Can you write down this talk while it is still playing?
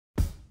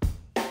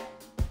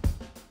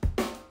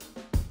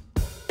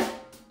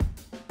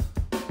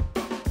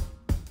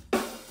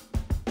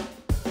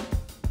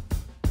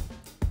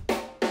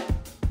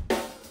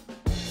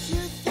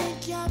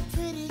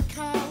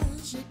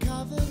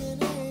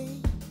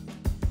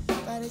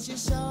Is your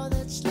soul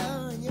that's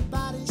slow and your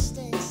body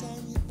stinks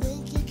and you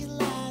think you can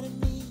lie to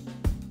me?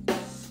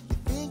 You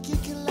think you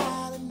can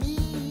lie to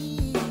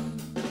me?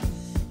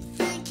 You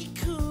think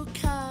you're cool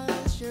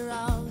 'cause you're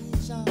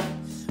always on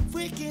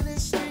wicked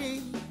and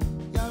street.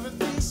 You're a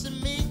piece of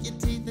meat, your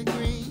teeth are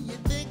green. You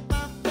think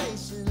my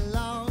face is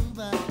long,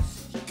 but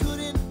you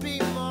couldn't be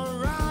more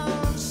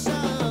wrong.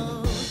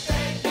 So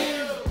thank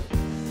you.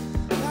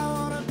 I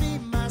wanna be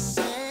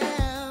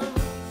myself.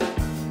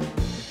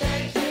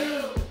 Thank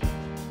you.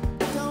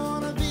 Don't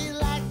wanna be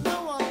like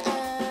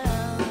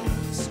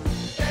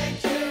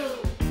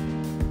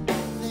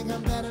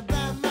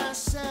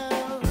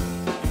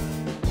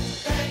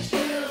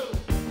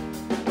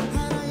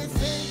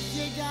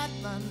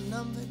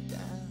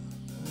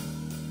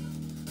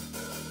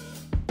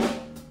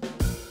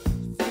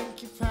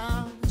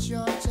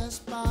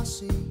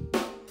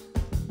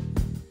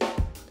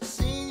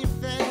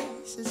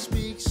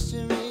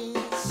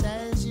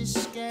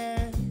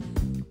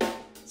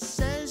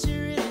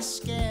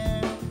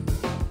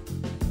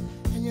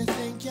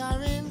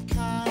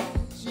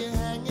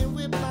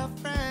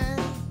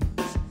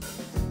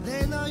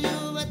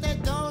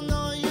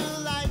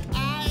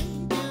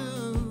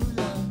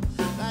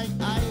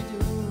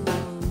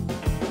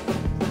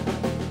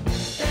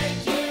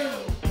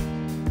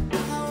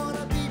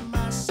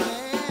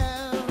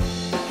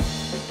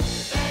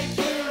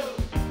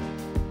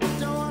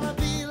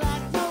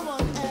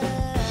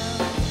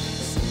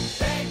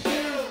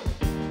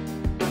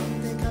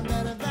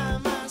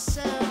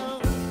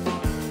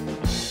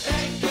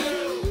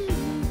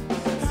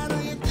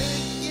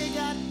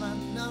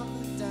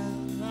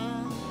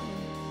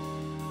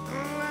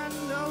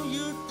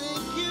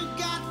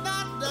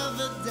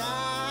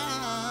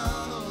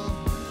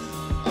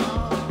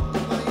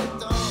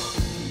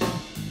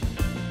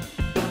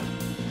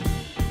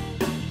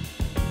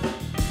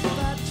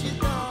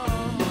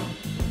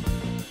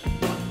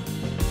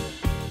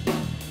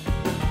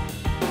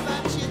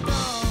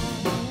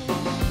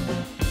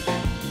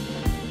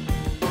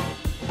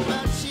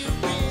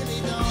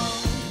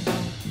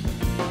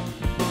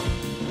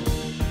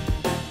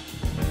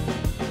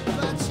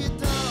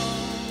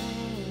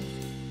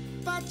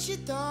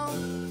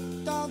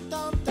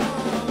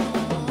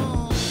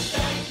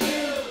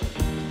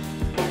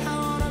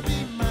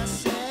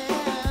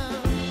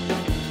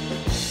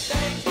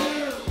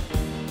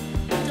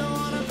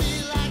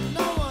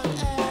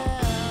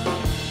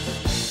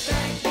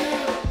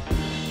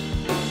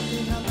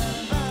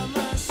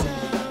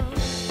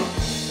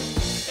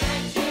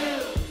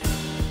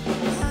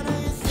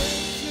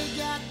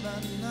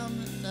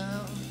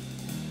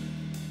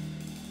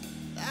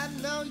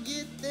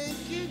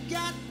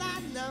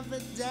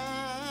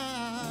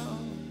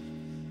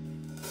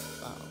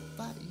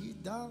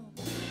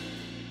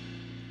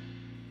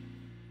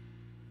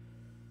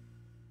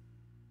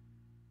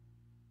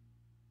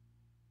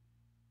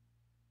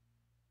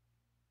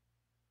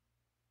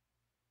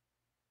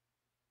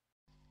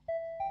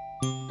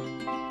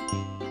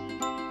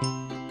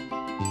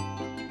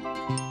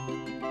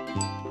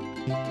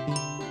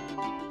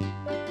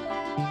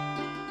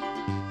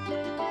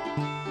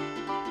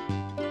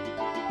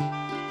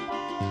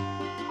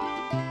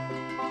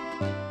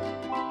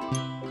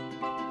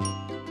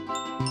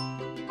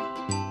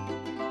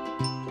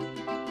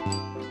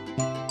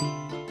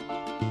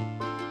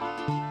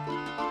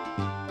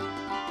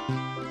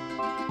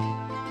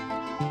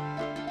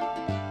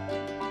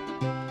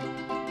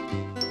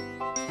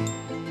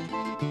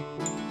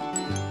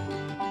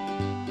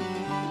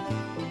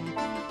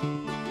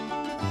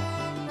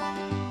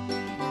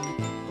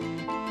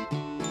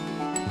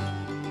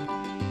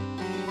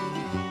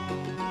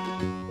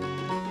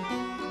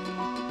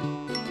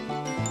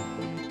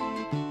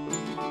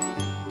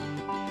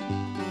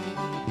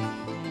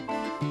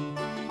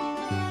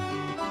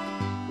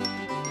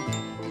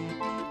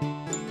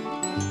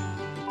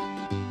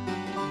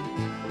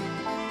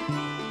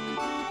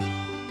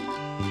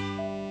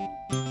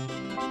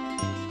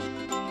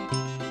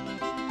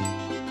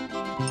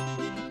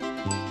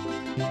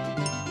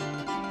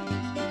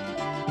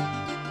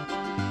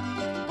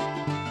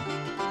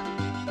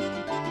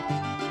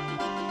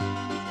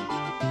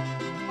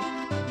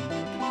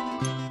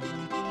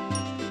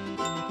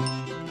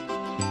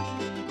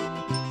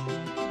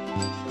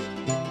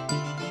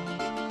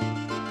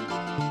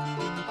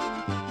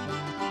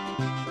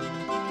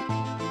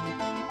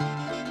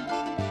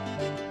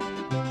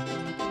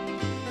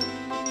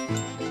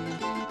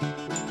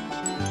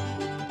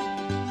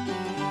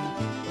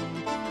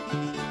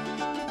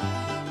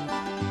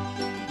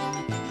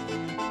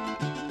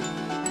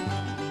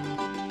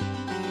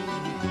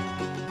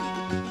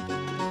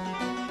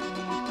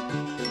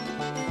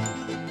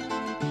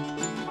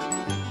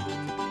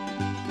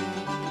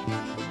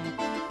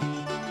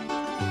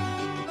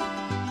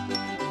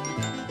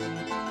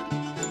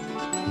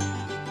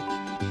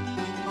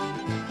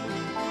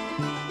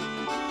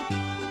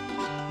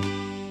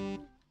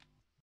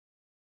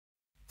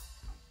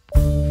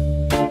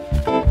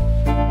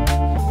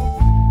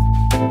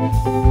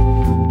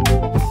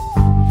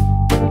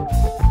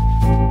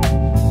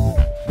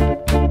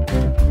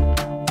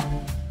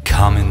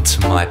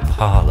my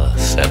parlour,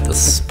 said the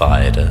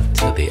spider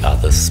to the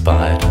other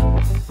spider.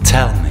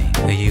 Tell me,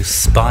 are you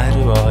spider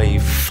or are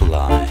you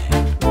fly?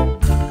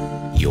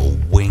 Your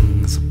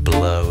wings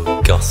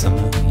blow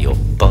gossamer, your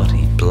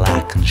body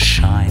black and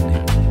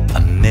shining,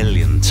 a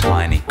million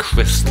tiny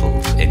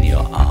crystals in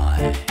your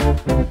eye.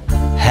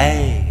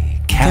 Hey,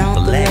 count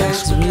the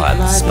legs, replied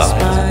the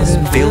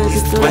spider. Feel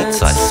these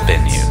threads I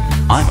spin you.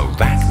 I'm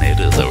arachnid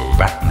as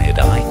arachnid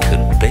I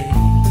could be.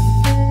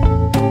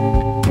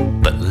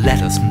 But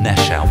let us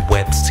mesh our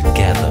webs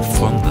together,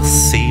 from the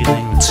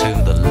ceiling to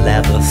the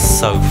leather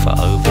sofa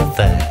over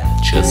there,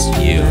 just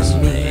you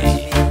and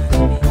me.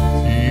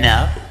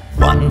 No,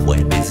 one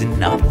web is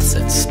enough,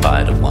 said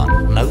Spider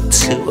One. No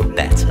two are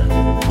better.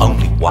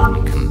 Only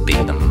one can be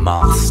the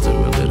master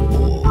of it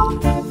all.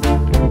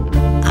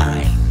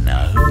 I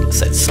know,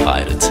 said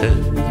Spider Two,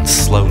 and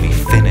slowly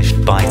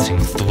finished biting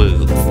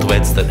through the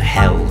threads that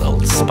held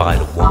old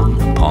Spider One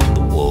upon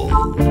the wall.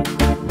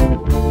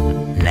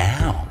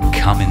 Now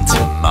come into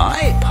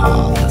my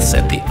parlour,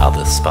 said the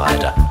other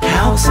spider.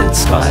 How, said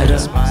Spider?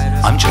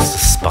 I'm just a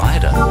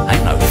spider,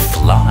 ain't no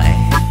fly.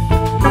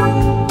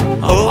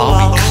 Oh,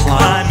 I'll be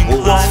climbing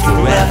walls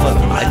forever.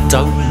 I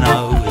don't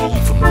know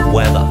even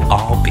whether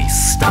I'll be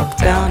stuck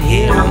down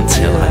here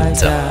until I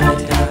die.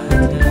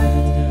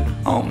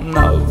 Oh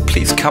no,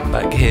 please come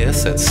back here,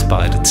 said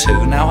Spider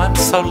Two. Now I'm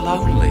so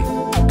lonely.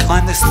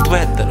 Climb this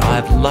thread that I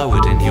have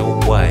lowered in your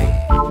way.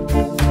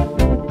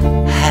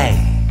 Hey,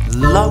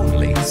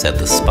 lonely, said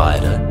the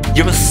spider.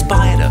 You're a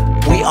spider,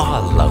 we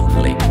are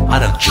lonely. I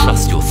don't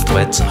trust your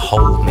thread to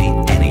hold me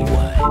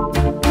anyway.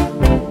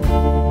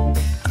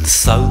 And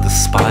so the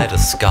spider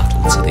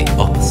scuttled to the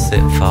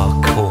opposite far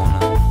corner,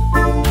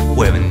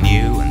 where a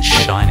new and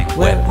shining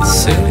web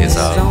was soon his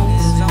own.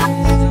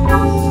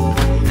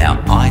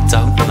 Now I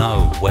don't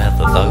know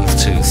whether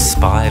those two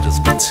spiders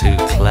were too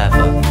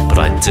clever, but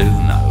I do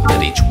know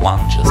that each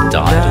one just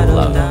died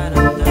alone.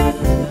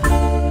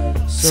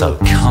 So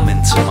come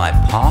into my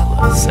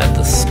parlour, said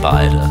the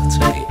spider to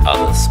the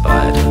other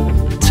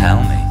spider.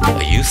 Tell me,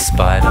 are you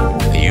spider,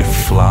 are you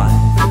fly?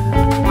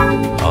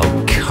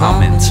 Oh,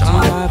 come into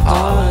my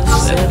parlour,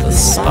 said the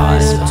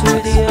spider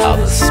to the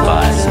other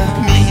spider.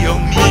 Mio,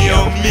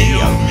 mio,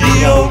 mio,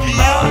 mio,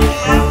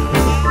 mio.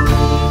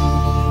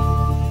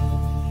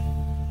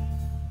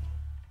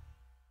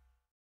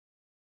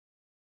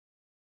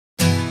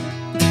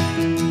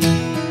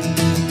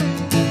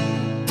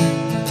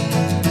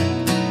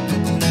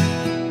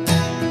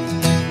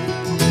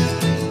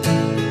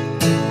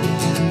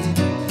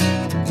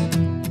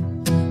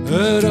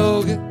 Haar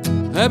ogen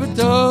hebben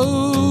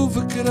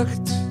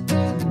toverkracht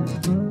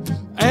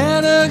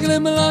en een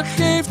glimlach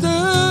geeft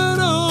er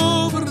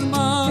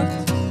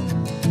overmacht.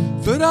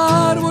 Voor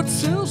haar wordt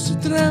zelfs de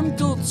tram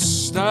tot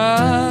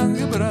staan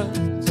gebracht.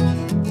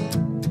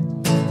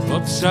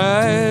 Wat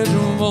zij is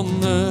een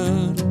wonder.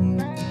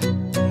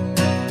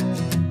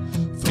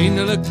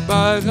 Vriendelijk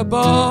buigen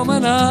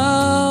bomen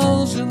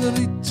als een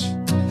riet.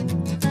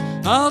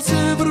 Als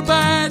ze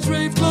voorbij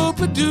zweeft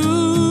lopen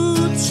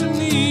doet ze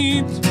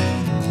niet.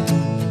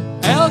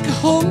 Elke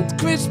hond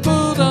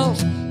kwispelt als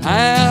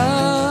hij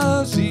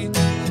haar ziet.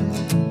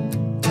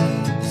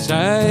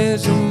 Zij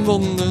is een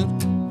wonder.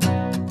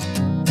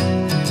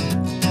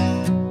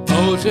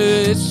 Oh,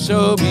 ze is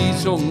zo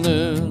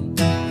bijzonder.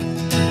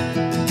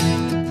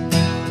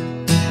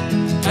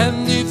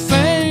 En die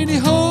vee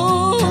die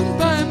hoort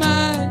bij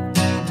mij,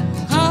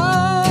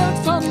 houdt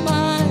van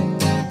mij.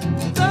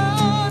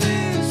 Dat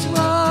is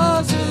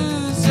wat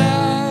ze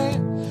zei.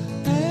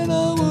 En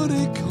dan word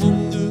ik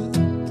 100.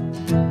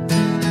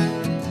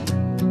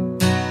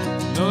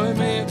 Nooit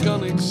meer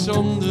kan ik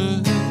zonder.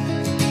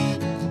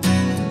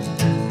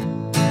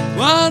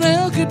 Want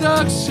elke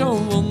dag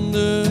zo'n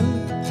wonder.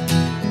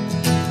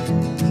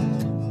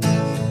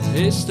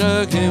 Is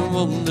daar geen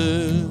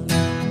wonder.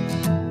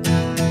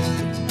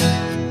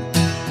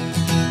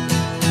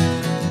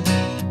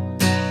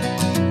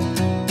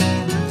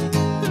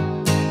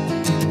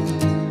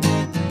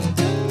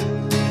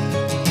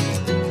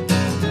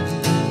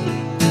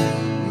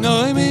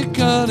 Nooit meer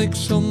kan ik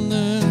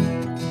zonder.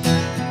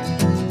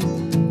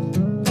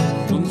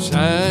 Want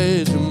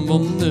zij is een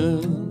wonder.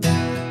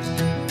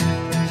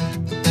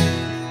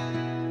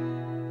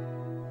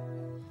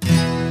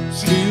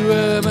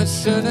 Sluwen met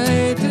z'n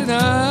eten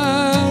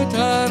uit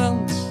haar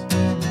hand.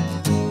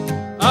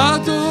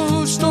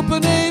 Auto's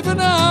stoppen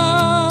even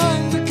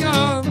aan de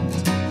kant.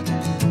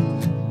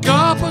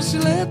 Kappers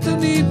letten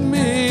niet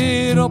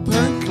meer op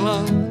hun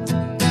klant.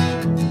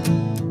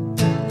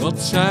 Want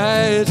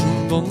zij is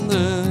een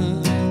wonder.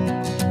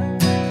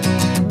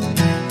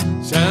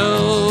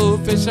 Zelf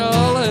is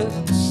alles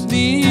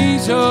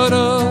niet zo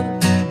raar.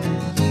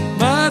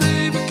 Maar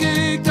even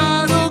keek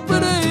daar ook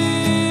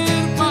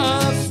meneer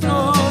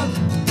Pastoor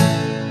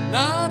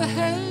naar de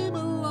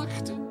hemel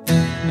lachte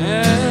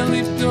en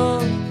liep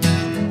door.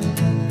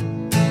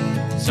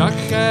 Zag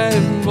hij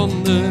een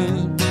wonder.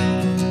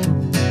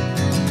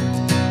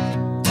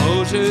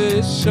 Oh, ze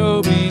is zo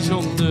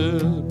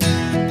bijzonder.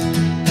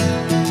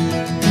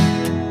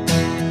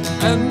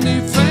 En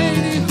die vee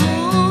die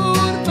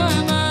hoort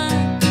bij mij.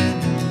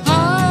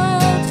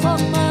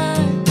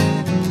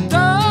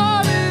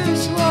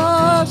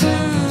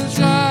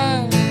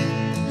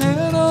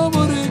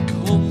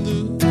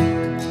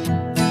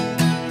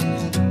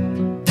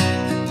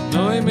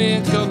 nooit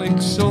meer kan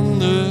ik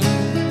zonder.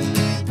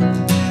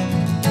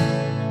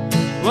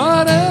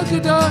 Want elke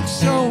dag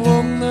zo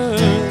wonder,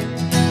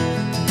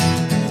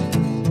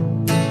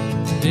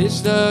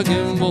 is daar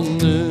geen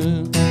wonder.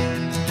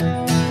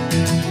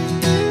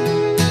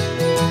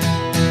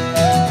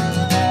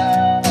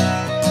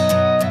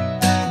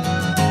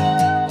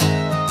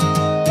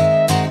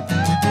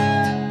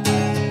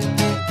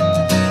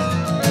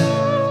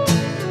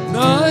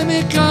 Nooit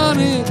meer kan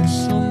ik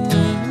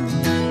zonder,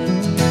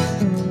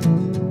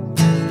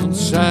 want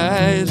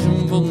zij is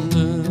een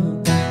wonder.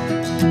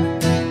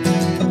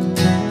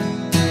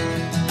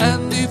 En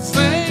die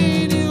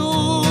vee die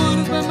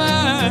hoort bij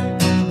mij,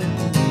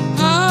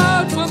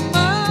 houdt van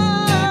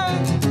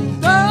mij,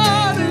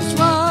 dat is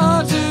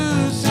wat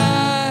ze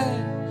zei.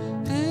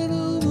 En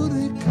dan word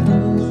ik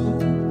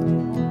ander,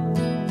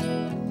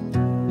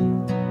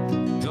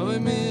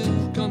 nooit meer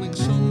kan ik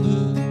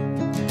zonder.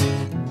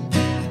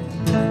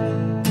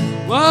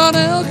 Want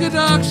elke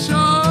dag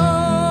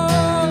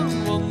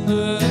zo'n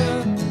wonder,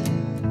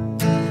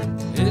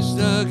 is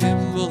daar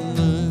geen wonder.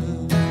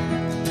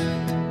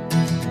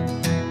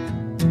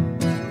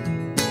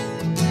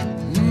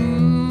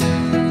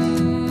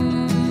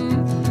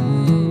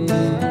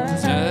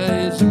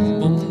 Zij is een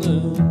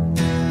wonder.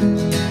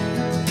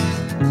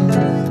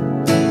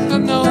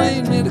 En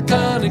nooit meer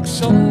kan ik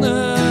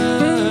zonder.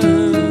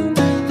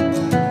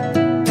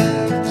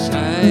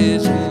 Zij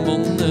is een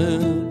wonder.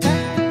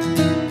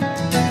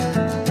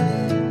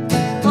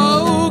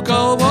 Ook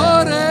al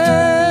word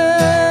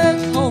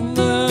ik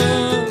 100,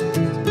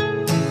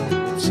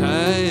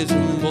 zij is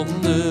een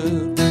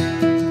wonder.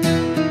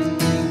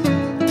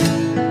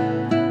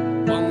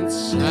 Want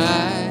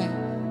zij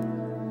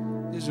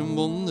is een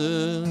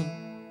wonder.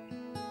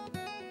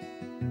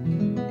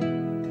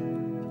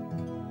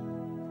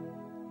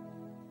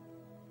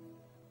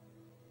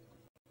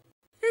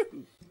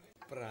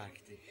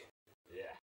 Prachtig.